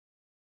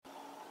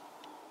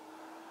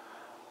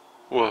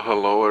Well,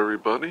 hello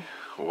everybody.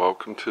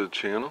 Welcome to the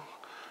channel.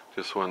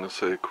 Just want to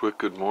say a quick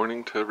good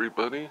morning to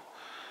everybody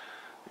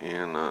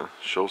and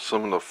show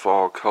some of the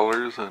fall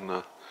colors on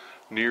the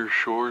near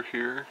shore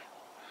here.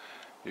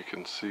 You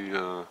can see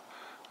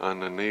on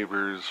the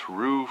neighbor's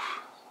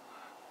roof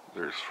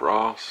there's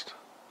frost.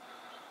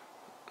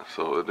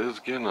 So it is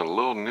getting a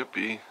little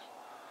nippy,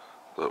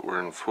 but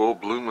we're in full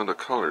bloom of the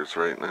colors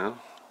right now.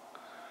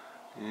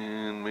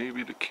 And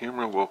maybe the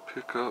camera will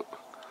pick up.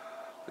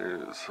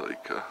 There's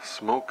like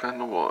smoke on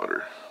the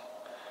water.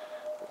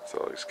 It's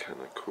always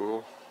kind of cool.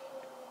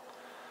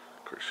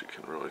 Of course, you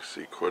can really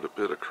see quite a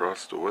bit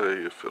across the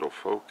way if it'll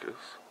focus.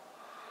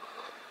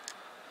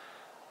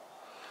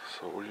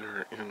 So we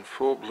are in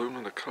full bloom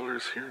of the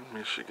colors here in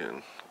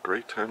Michigan.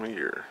 Great time of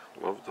year.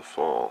 Love the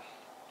fall.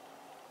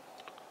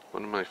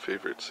 One of my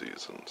favorite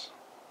seasons.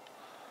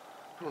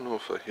 I don't know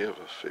if I have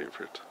a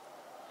favorite.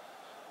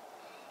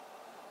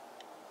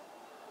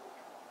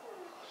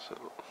 So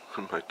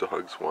my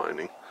dog's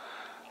whining.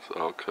 So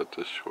I'll cut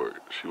this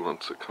short. She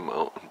wants to come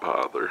out and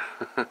bother.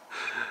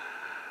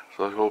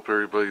 So I hope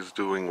everybody's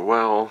doing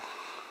well,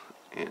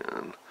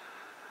 and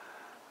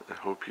I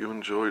hope you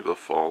enjoy the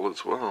fall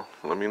as well.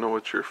 Let me know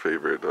what your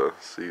favorite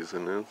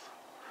season is.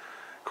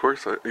 Of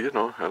course,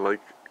 I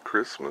like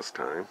Christmas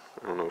time.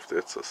 I don't know if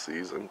that's a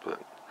season,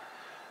 but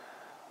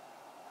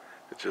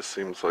it just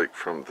seems like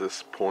from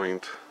this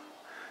point,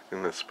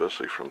 and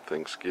especially from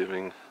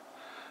Thanksgiving,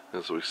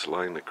 as we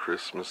slide into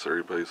Christmas,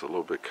 everybody's a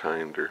little bit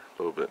kinder,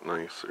 a little bit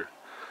nicer.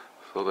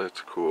 So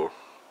that's cool.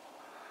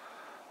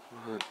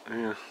 But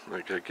yeah,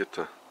 like I get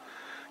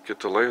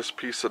the last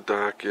piece of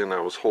dock in.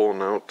 I was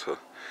holding out to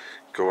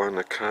go on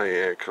the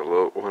kayak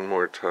one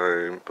more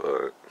time,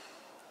 but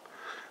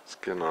it's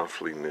getting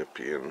awfully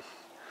nippy, and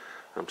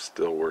I'm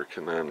still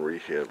working on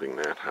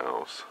rehabbing that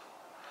house.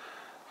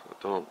 So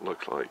it don't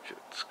look like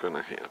it's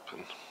gonna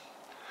happen.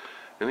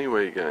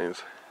 Anyway,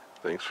 guys,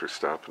 thanks for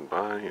stopping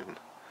by, and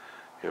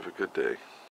have a good day.